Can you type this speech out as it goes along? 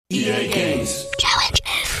EA Games. Challenge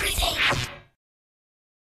everything.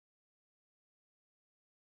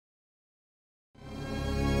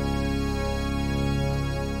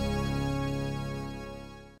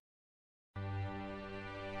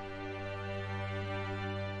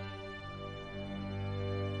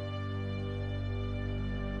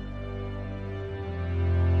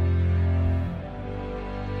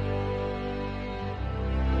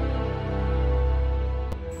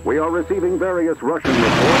 We are receiving various Russian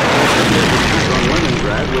reports on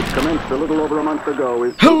Leningrad, which commenced a little over a month ago.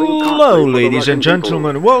 Is Hello, ladies and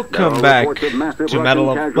gentlemen. Welcome back to Medal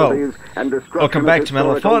of welcome back to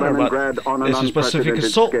Medal of Honor, but this is Pacific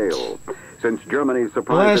Assault. Since Germany's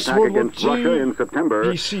surprise attack against Russia in September,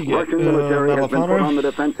 Russian military has been put on the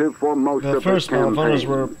defensive for most of the campaign.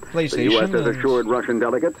 Were The U.S. has assured Russian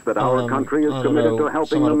delegates that our country is committed to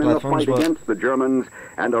helping them in the fight against the Germans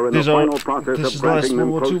and are in the final process of granting them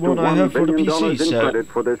close to $1 billion in credit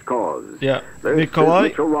for this cause. Yeah, This Nikolai, is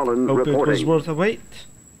Mitchell Rollins hope it was reporting. worth the wait.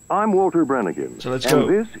 I'm Walter Brannigan, So let's and go.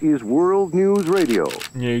 this is World News Radio.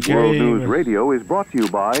 New World game. News Radio is brought to you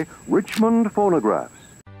by Richmond Phonographs.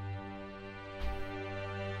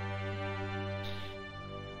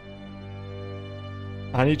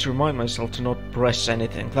 I need to remind myself to not press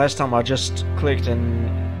anything. Last time I just clicked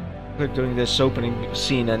during this opening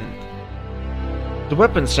scene and the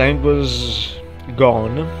weapon sound was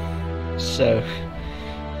gone. So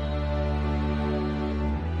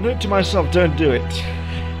note to myself, don't do it.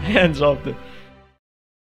 Hands off the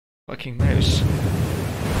fucking mouse.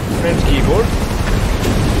 Friend's keyboard.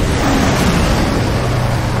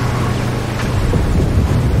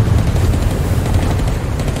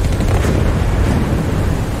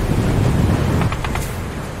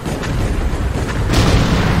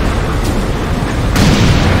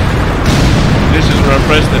 This is where I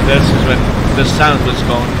pressed it, this is when the sound was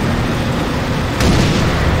gone.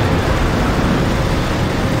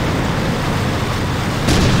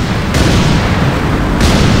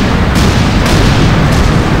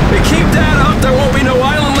 They keep that up, there won't be no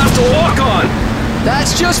island left to walk on.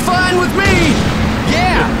 That's just fine with me!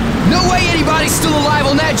 Yeah! No way anybody's still alive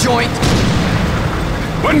on that joint!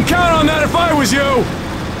 Wouldn't count on that if I was you.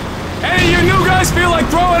 Any of you new guys feel like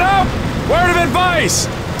throwing up? Word of advice,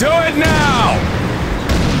 do it now!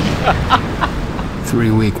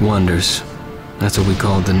 3-week wonders. That's what we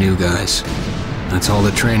called the new guys. That's all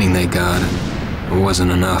the training they got. It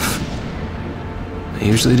wasn't enough. They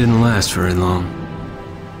usually didn't last very long.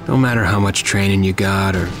 No matter how much training you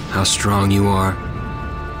got or how strong you are,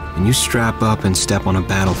 when you strap up and step on a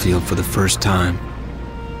battlefield for the first time,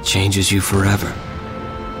 it changes you forever.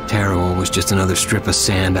 Terror was just another strip of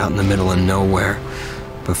sand out in the middle of nowhere,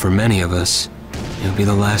 but for many of us, it would be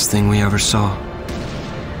the last thing we ever saw.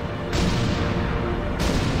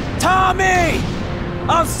 Tommy!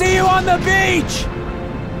 I'll see you on the beach!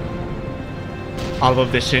 I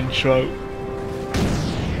love this intro.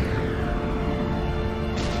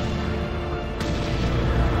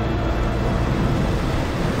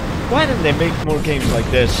 Why didn't they make more games like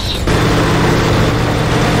this?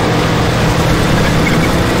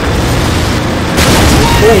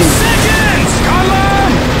 20 seconds!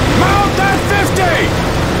 Colin! Mount that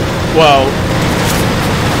 50! Well,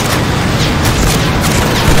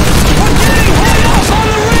 We're getting hit off on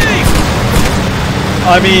the reef!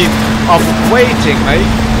 I mean, I'm waiting,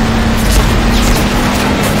 mate.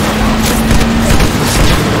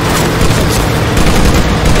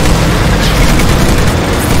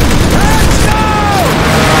 Let's go!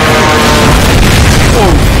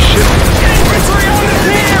 Oh shit! Infantry on the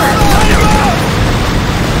pier! Let him up!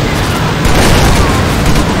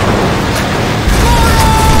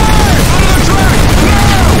 Fire! On the track!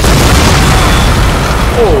 Now!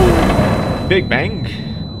 Oh, Big Bang.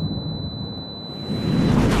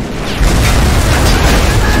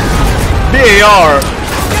 BAR.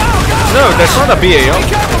 No, that's not a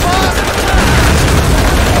BAR.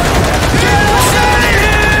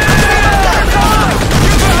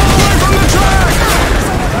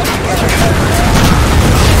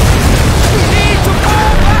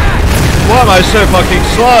 Why am I so fucking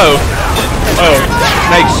slow? Oh,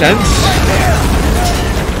 makes sense.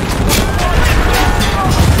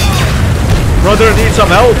 Brother needs some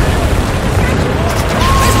help.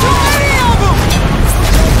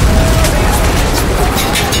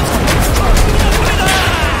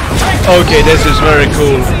 Okay, this is very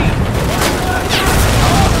cool.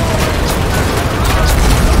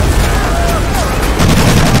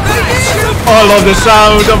 Oh, I love the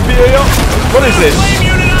sound of BAR. What is this?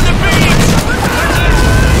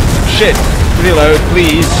 Shit. Reload,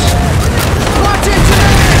 please.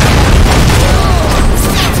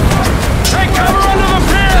 Take cover under the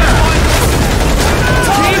pier!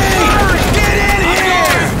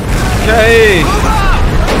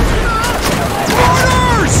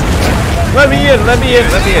 Let me in, let me in,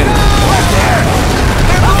 let me in.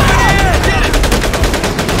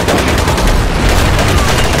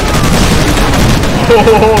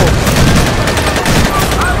 Oh.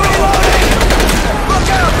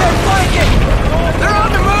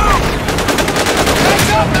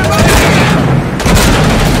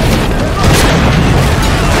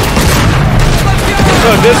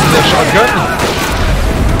 Oh, this is a shotgun.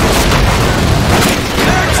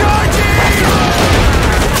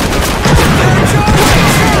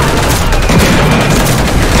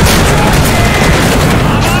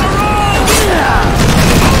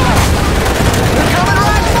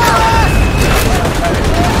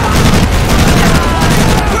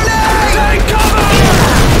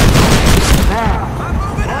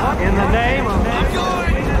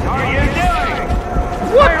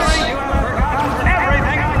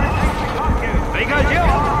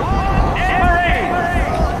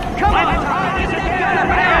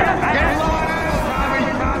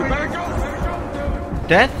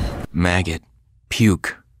 Death? Maggot,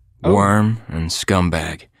 puke, worm, and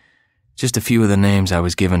scumbag. Just a few of the names I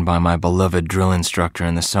was given by my beloved drill instructor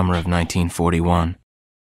in the summer of 1941.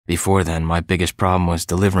 Before then, my biggest problem was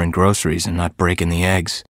delivering groceries and not breaking the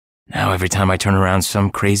eggs. Now every time I turn around, some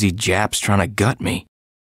crazy Jap's trying to gut me.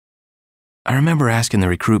 I remember asking the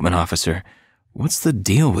recruitment officer, "What's the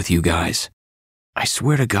deal with you guys?" I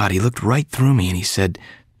swear to God, he looked right through me and he said,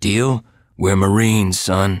 "Deal? We're Marines,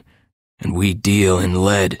 son. And we deal in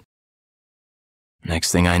lead."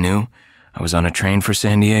 Next thing I knew, I was on a train for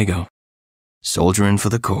San Diego. Soldiering for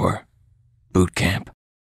the Corps. Boot camp.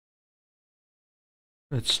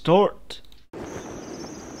 Let's start.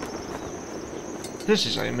 This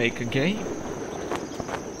is how you make a game.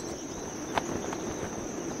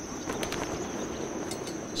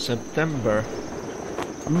 September.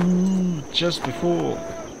 Ooh, just before,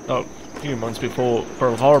 a few months before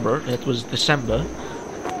Pearl Harbor, it was December.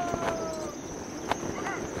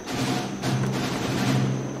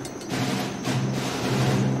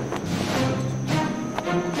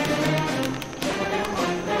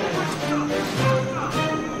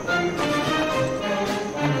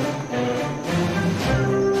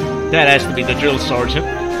 That has to be the drill sergeant.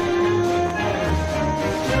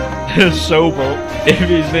 Sobel. If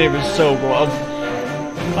his name is Sobel,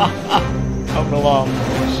 I'm along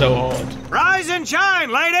so hard. Rise and shine,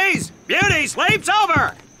 ladies! Beauty sleeps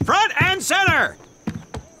over! Front and center!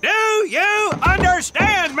 Do you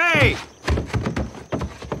understand me?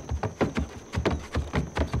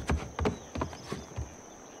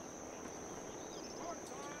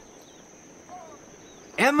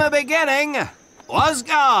 In the beginning was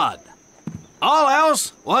God. All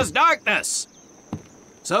else was darkness.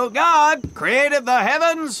 So God created the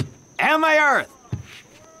heavens and the earth.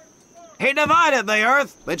 He divided the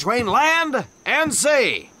earth between land and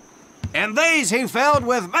sea, and these he filled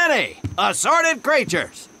with many assorted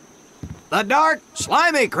creatures. The dark,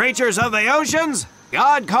 slimy creatures of the oceans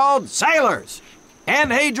God called sailors,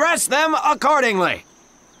 and he dressed them accordingly.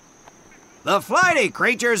 The flighty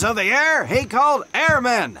creatures of the air he called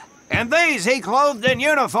airmen, and these he clothed in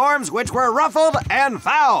uniforms which were ruffled and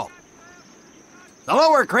foul. The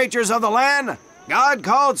lower creatures of the land God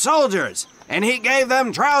called soldiers, and he gave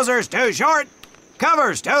them trousers too short,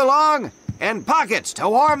 covers too long, and pockets to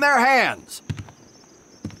warm their hands.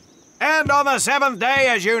 And on the seventh day,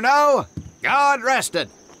 as you know, God rested.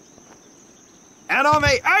 And on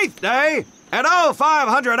the eighth day, at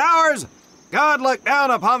 0500 hours, God looked down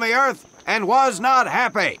upon the earth and was not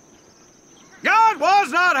happy. God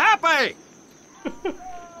was not happy!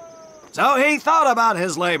 So he thought about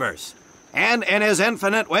his labors, and in his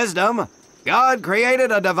infinite wisdom, God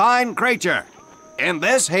created a divine creature, and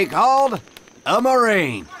this he called a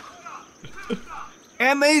Marine.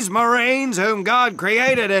 And these Marines, whom God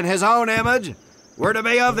created in his own image, were to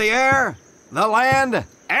be of the air, the land,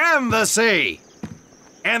 and the sea.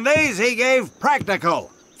 And these he gave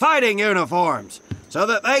practical, fighting uniforms, so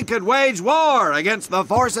that they could wage war against the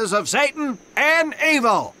forces of Satan and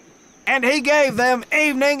evil. And he gave them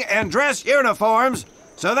evening and dress uniforms,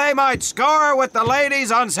 so they might score with the ladies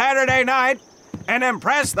on Saturday night and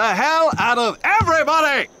impress the hell out of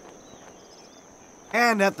everybody.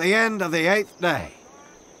 And at the end of the eighth day,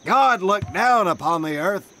 God looked down upon the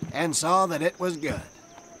earth and saw that it was good.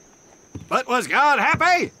 But was God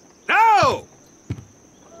happy? No!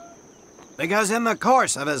 Because in the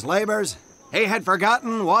course of his labors, he had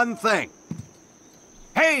forgotten one thing.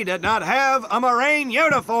 He did not have a Marine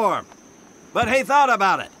uniform, but he thought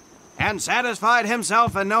about it and satisfied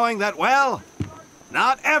himself in knowing that, well,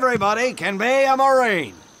 not everybody can be a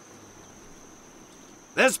Marine.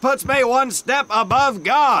 This puts me one step above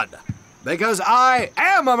God, because I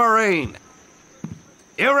am a Marine,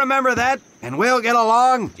 You remember that, and we'll get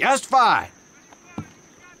along just fine.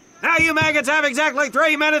 Now you maggots have exactly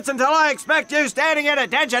 3 minutes until I expect you standing at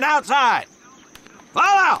attention outside. Fall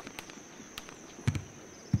out!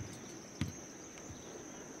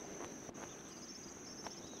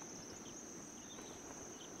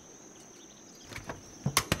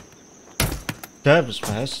 That was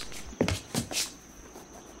fast.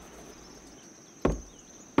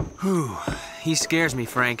 Whew. He scares me,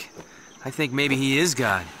 Frank. I think maybe he is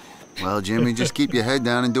God. Well, Jimmy, just keep your head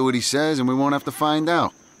down and do what he says, and we won't have to find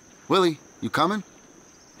out. Willie, you coming?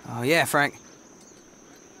 Oh, yeah, Frank.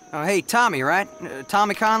 Oh, hey, Tommy, right?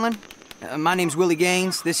 Tommy Conlon? My name's Willie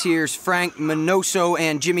Gaines. This here's Frank Minoso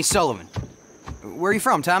and Jimmy Sullivan. Where are you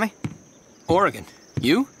from, Tommy? Oregon.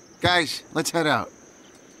 You? Guys, let's head out.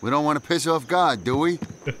 We don't want to piss off God, do we?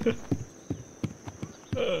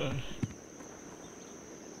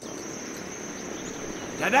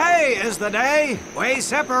 Today is the day we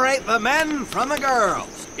separate the men from the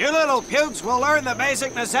girls. You little pukes will learn the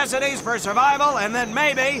basic necessities for survival, and then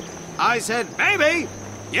maybe, I said maybe,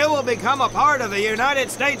 you will become a part of the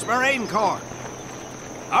United States Marine Corps.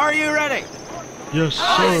 Are you ready? Yes, sir.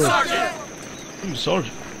 Aye, Sergeant.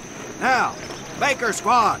 Sergeant. Now, Baker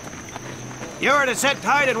Squad, you are to sit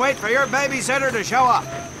tight and wait for your babysitter to show up.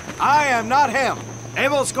 I am not him.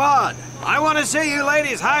 Able Squad, I want to see you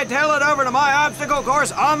ladies hightail it over to my obstacle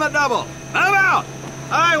course on the double. Move out!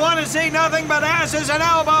 I want to see nothing but asses and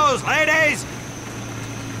elbows, ladies!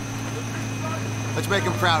 Let's make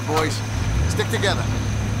him proud, boys. Stick together.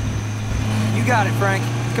 You got it, Frank.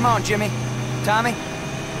 Come on, Jimmy. Tommy?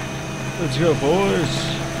 Let's go, boys.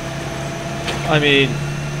 I mean,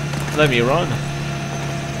 let me run.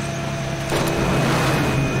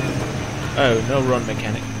 Oh, no run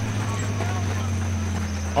mechanic.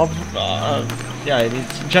 Yeah,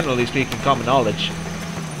 it's generally speaking common knowledge.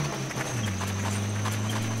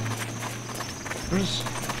 Where's...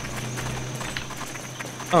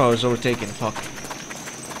 Oh, I was overtaken, fuck.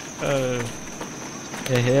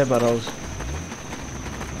 Yeah, but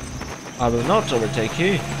I will not overtake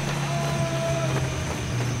you.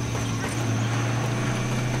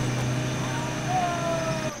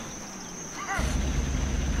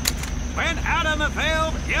 When out in the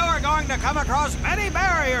field, you are going to come across many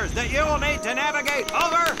barriers that you will need to navigate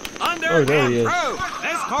over, under, and through.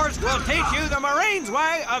 This course will teach you the Marines'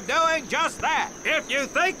 way of doing just that. If you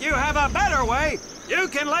think you have a better way, you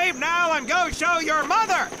can leave now and go show your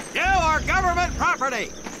mother. You are government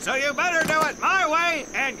property, so you better do it my way,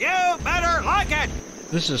 and you better like it.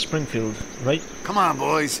 This is Springfield, right? Come on,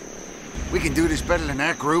 boys. We can do this better than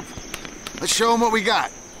that group. Let's show them what we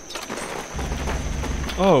got.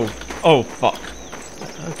 Oh. Oh, fuck.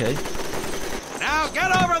 Okay. Now get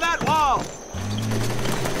over that wall.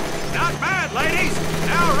 Not bad, ladies.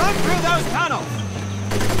 Now run through those tunnels.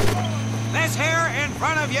 This here in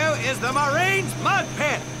front of you is the Marines' mud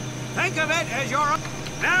pit. Think of it as your...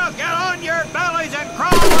 Now get on your bellies and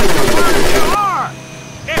crawl like the birds you are.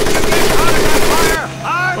 If you get caught in that fire,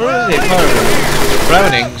 I will leave you.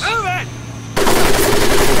 Brownings. Move it.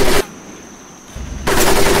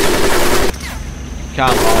 Come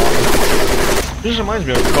on. This reminds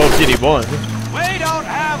me of Call of Duty 1. We don't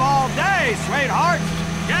have all day, sweetheart.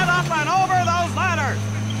 Get up and over those ladders.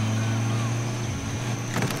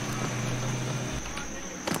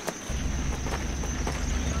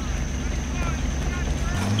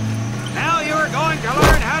 Now you are going to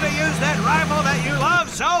learn how to use that rifle that you love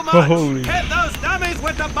so much. Holy. Hit those dummies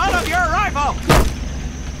with the butt of your rifle.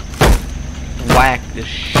 Whack this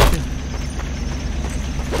shit.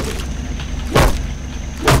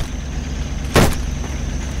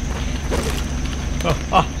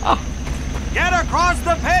 Get across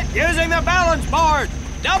the pit using the balance board.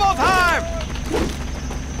 Double time.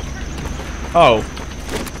 Oh.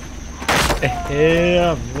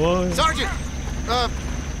 Yeah, boy. Sergeant!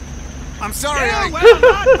 I'm sorry, You will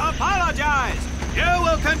not apologize. You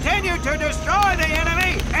will continue to destroy the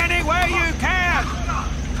enemy any way you can.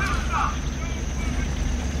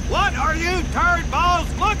 What are you turd balls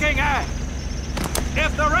looking at?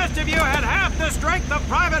 If the rest of you had half the strength of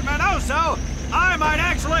Private Minoso, I might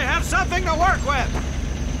actually have something to work with.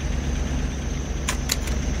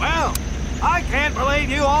 Well, I can't believe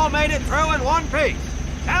you all made it through in one piece.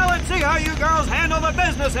 Now let's see how you girls handle the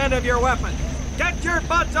business end of your weapons. Get your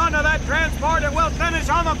butts onto that transport and we'll finish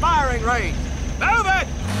on the firing range. Move it!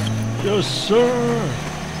 Yes, sir.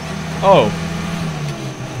 Oh.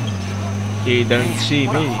 He don't see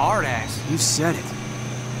What me. a hard ass. You said it.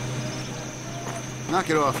 Knock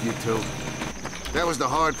it off, you two. That was the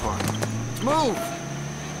hard part. Move!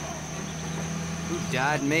 Who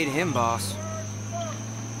died and made him boss?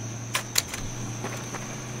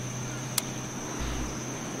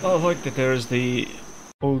 I like that there is the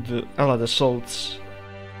old Allied assaults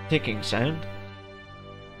ticking sound.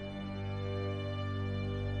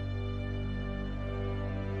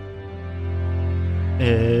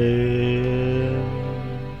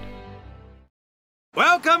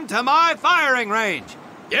 Welcome to my firing range.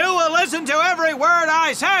 You will listen to every word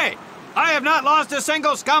I say. I have not lost a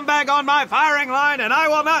single scumbag on my firing line, and I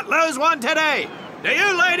will not lose one today. Do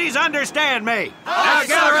you ladies understand me? Now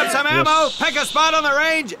gather up some ammo, pick a spot on the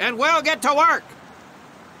range, and we'll get to work.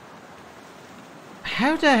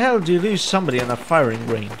 How the hell do you lose somebody on a firing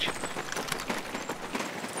range?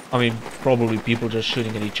 I mean, probably people just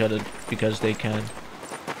shooting at each other because they can.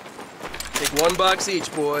 Take 1 box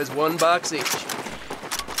each, boys. 1 box each.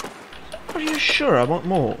 Are you sure? I want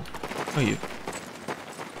more. Are you?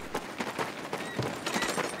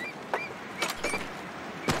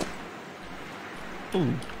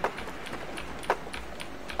 Ooh.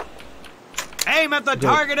 Aim at the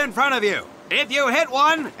target in front of you. If you hit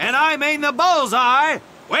one, and I mean the bullseye,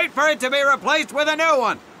 wait for it to be replaced with a new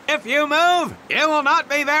one. If you move, it will not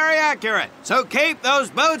be very accurate. So keep those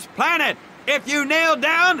boots planted. If you nail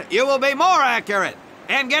down, you will be more accurate.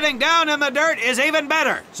 And getting down in the dirt is even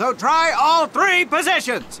better. So try all 3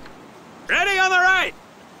 positions. Ready on the right.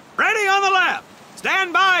 Ready on the left.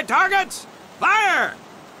 Stand by, targets. Fire!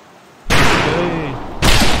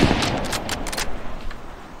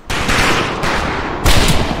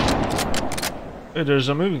 Hey, there's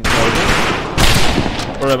a moving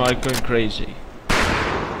target. Or am I going crazy?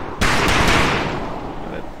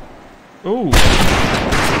 Ooh.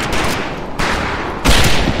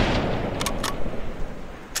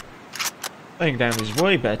 Laying down is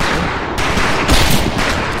way better.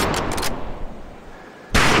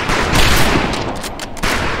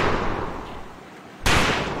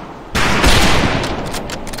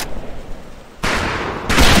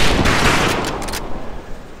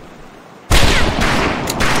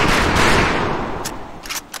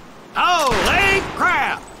 Holy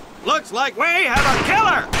crap! Looks like we have a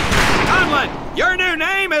killer! Conlon, your new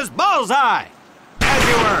name is Bullseye! As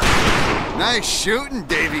you were. Nice shooting,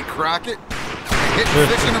 Davy Crockett. Hitting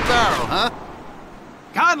fish in a barrel, huh?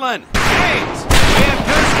 Conlon, Hayes, we have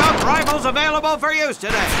 2 scope rifles available for use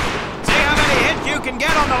today. See how many hits you can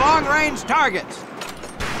get on the long-range targets.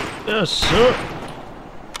 Yes, sir.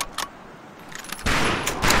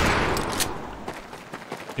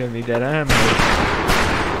 Gonna need that ammo.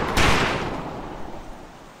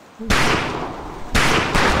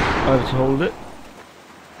 I have to hold it.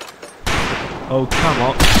 Oh, come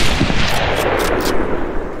on.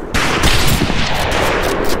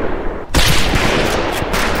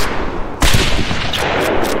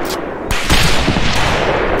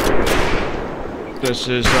 This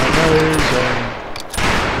is amazing.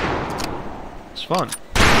 It's fun.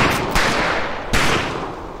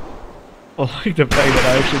 I like the fact that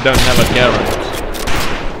I actually don't have a Garrett.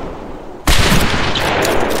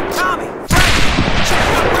 Tommy! Frank!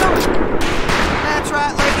 That's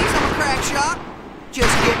right, ladies. I'm a crack shot.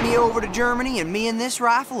 Just get me over to Germany and me and this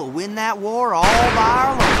rifle will win that war all by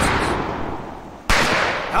our lonesome.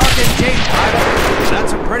 Talking cheap, Private.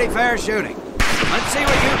 That's some pretty fair shooting. Let's see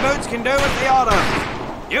what you boots can do with the auto.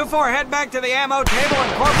 You 4 head back to the ammo table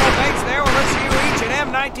and Corporal Bates there will issue you each an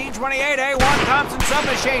M1928A1 Thompson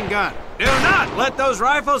submachine gun. Do not let those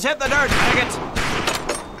rifles hit the dirt, maggots.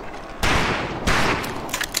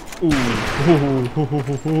 Ooh.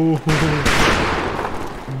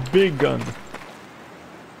 Big gun.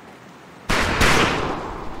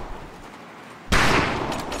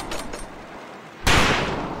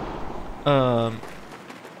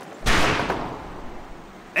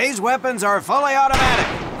 These weapons are fully automatic,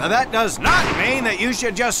 but that does not mean that you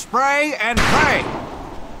should just spray and pray.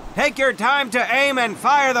 Take your time to aim and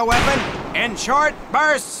fire the weapon in short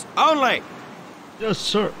bursts only. Yes,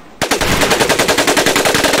 sir.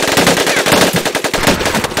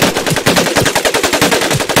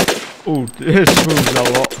 Oh, this moves a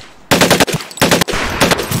lot.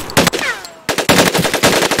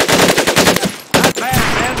 Not bad,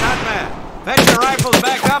 man, not bad. Fetch your rifles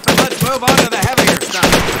back up and let's move on to the heavier stuff.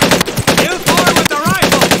 You 4 with the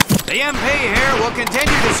rifle! The MP here will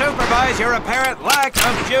continue to supervise your apparent lack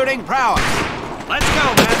of shooting prowess. Let's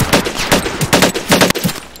go, man.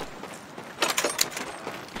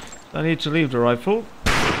 I need to leave the rifle.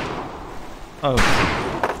 Oh.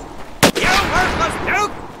 You worthless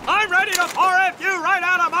duke! I'm ready to pour you right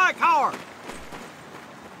out of my car!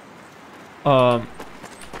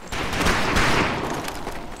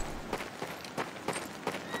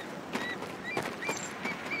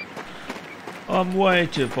 I'm way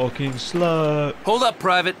too fucking slow. Hold up,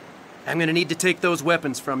 Private. I'm gonna need to take those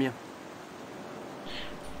weapons from you.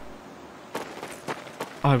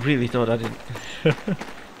 I really thought I didn't.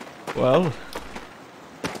 Well.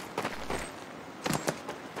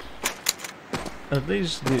 At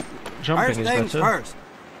least the jumping is better. First things first.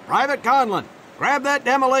 Private Conlon, grab that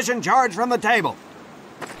demolition charge from the table.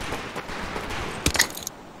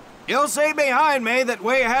 You'll see behind me that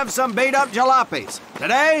we have some beat-up jalopies.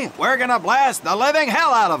 Today, we're gonna blast the living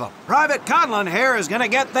hell out of them. Private Conlon here is gonna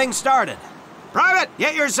get things started. Private,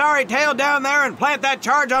 get your sorry tail down there and plant that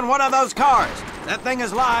charge on one of those cars. That thing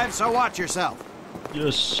is live, so watch yourself.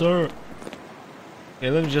 Yes, sir. Okay,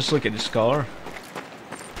 let me just look at this car.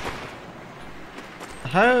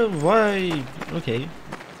 How? Why? Okay.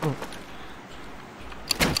 Oh.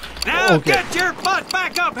 Now okay. Get your butt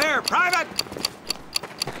back up here, Private!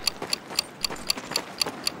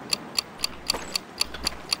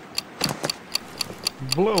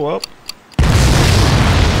 Blow up.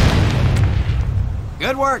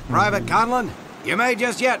 Good work, Private Conlon. You may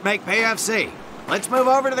just yet make PFC. Let's move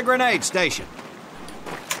over to the grenade station.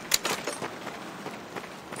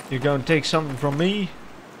 You're gonna take something from me?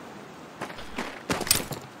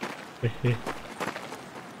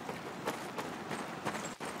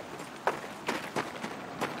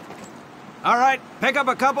 All right, pick up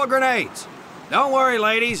a couple grenades. Don't worry,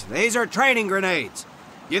 ladies. These are training grenades.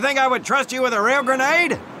 You think I would trust you with a real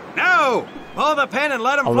grenade? No! Pull the pin and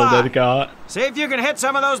let them fly. See if you can hit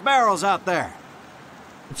some of those barrels out there.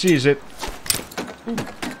 Let's use it.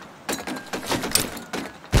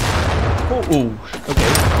 Oh,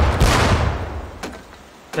 okay.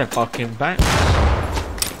 They're fucking back.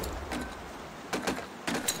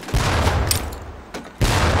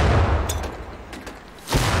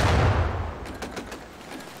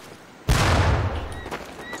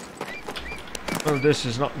 Well, this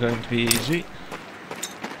is not going to be easy.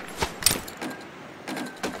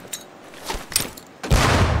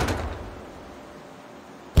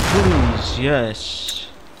 Please, yes.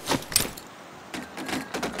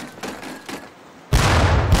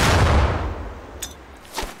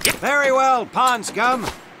 Very well, pond scum.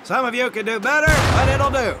 Some of you could do better, but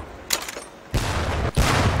it'll do.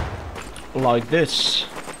 Like this.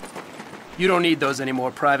 You don't need those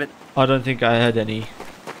anymore, Private. I don't think I had any.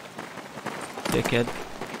 Dickhead.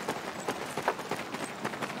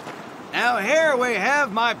 Now here we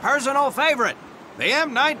have my personal favorite, the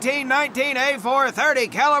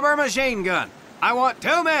M1919A430 caliber machine gun. I want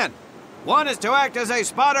 2 men. One is to act as a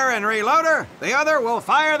spotter and reloader. The other will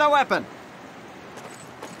fire the weapon.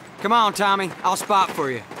 Come on, Tommy. I'll spot for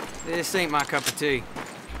you. This ain't my cup of tea.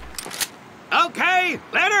 Okay,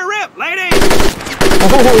 let her rip, lady!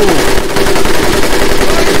 Oh.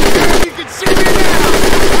 You can see me now!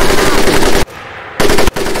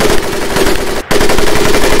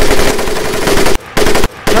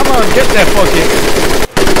 Come on, get that fucking...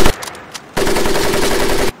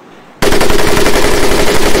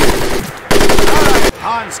 Alright,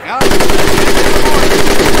 pond scum.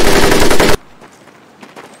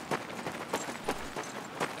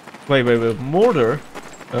 Wait, mortar?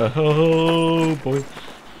 Oh boy.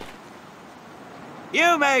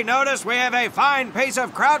 You may notice we have a fine piece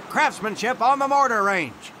of kraut craftsmanship on the mortar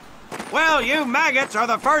range. Well, you maggots are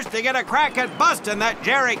the first to get a crack at busting that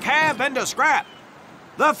jerry cab into scrap.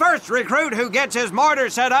 The first recruit who gets his mortar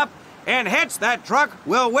set up and hits that truck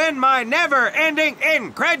will win my never-ending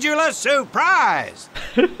incredulous surprise.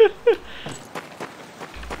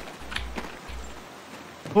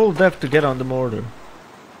 Hold F to get on the mortar.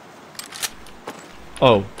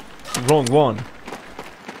 Oh, wrong one.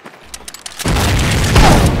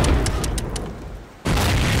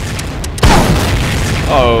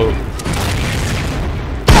 Oh.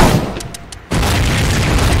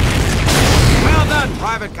 Well done,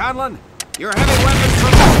 Private Conlon. Your heavy weapons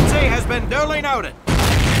proficiency has been duly noted.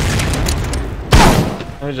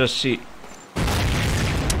 Let me just see.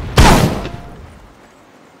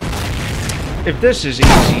 If this is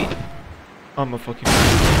easy, I'm a fucking...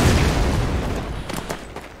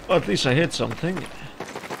 Well, at least I hit something.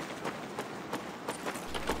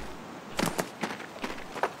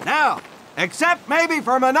 Now, except maybe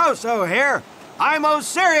for Minoso here, I most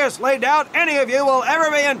seriously doubt any of you will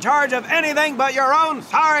ever be in charge of anything but your own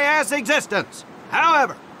sorry-ass existence.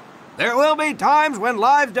 However, there will be times when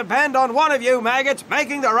lives depend on one of you maggots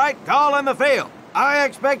making the right call in the field. I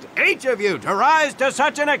expect each of you to rise to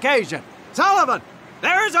such an occasion. Sullivan,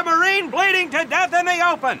 there is a Marine bleeding to death in the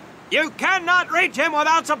open. You cannot reach him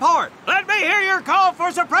without support. Let me hear your call for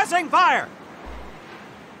suppressing fire.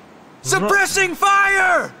 Suppressing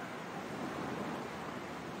fire!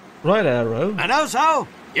 Right arrow. Minoso,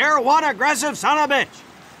 you're one aggressive son of a bitch.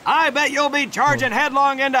 I bet you'll be charging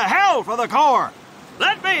headlong into hell for the Corps.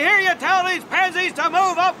 Let me hear you tell these pansies to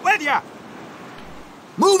move up with you.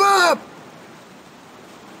 Move up!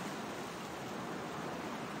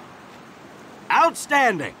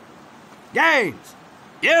 Outstanding. Gaines,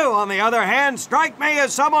 you, on the other hand, strike me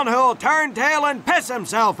as someone who'll turn tail and piss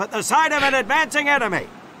himself at the sight of an advancing enemy.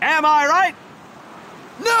 Am I right?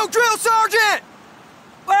 No, Drill Sergeant!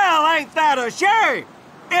 Well, ain't that a shame?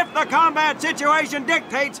 If the combat situation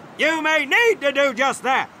dictates, you may need to do just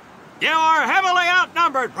that. You are heavily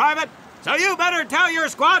outnumbered, Private, so you better tell your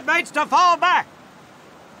squad mates to fall back.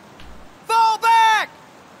 Fall back!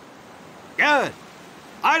 Good.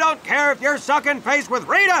 I don't care if you're sucking face with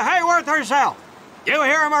Rita Hayworth herself. You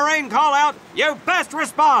hear a Marine call out, you best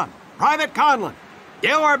respond. Private Conlon,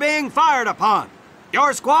 you are being fired upon.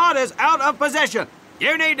 Your squad is out of position.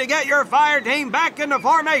 You need to get your fire team back into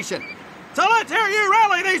formation. So let's hear you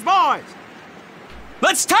rally these boys.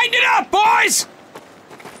 Let's tighten it up, boys!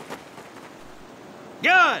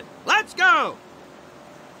 Good. Let's go.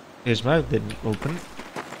 His mouth didn't open.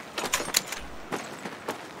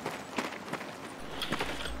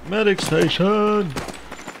 Medic station!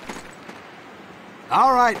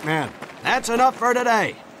 All right, men. That's enough for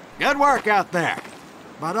today. Good work out there.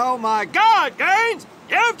 But oh my God, Gaines!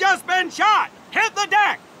 You've just been shot! Hit the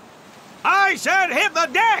deck! I said hit the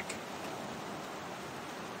deck!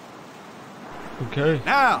 Okay.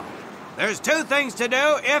 Now, there's two things to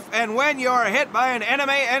do if and when you are hit by an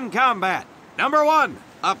enemy in combat. Number one,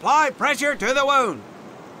 apply pressure to the wound.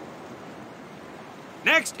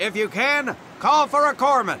 Next, if you can, call for a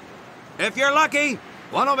corpsman. If you're lucky,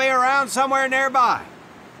 one will be around somewhere nearby.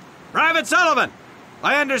 Private Sullivan,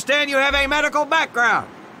 I understand you have a medical background.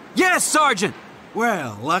 Yes, Sergeant!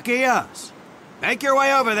 Well, lucky us. Make your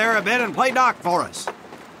way over there a bit and play doc for us.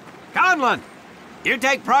 Conlon, you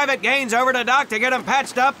take Private Gaines over to doc to get him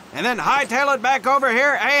patched up, and then hightail it back over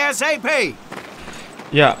here ASAP.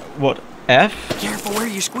 Yeah, what, F? Careful where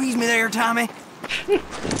you squeeze me there, Tommy.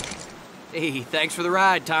 Hey, thanks for the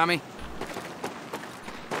ride, Tommy.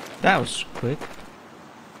 That was quick.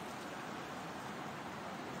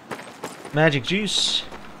 Magic juice?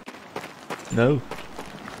 No.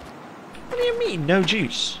 What do you mean, no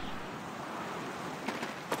juice?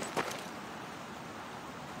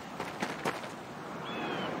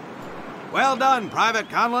 Well done, Private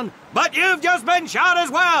Conlon, but you've just been shot as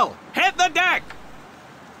well. Hit the deck.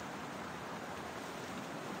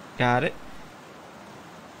 Got it.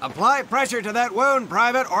 Apply pressure to that wound,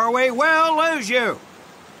 Private, or we will lose you.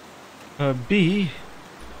 B.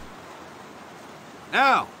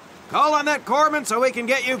 Now, call on that corpsman so we can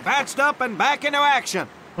get you patched up and back into action.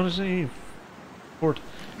 What is he?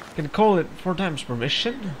 Can call it 4 times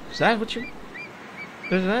permission? Is that what you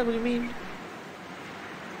mean?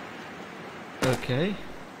 Okay.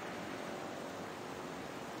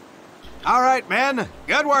 All right, men.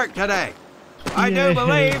 Good work today. I do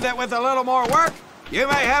believe that with a little more work, you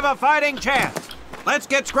may have a fighting chance. Let's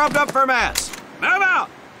get scrubbed up for mass. Move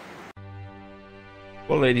out!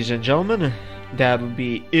 Well, ladies and gentlemen, that would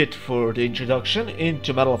be it for the introduction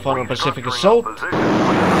into Medal of Honor Pacific Assault.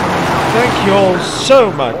 Thank you all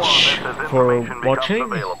so much for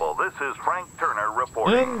watching,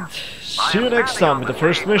 and see you next time with the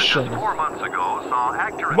first mission.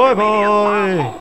 Bye bye!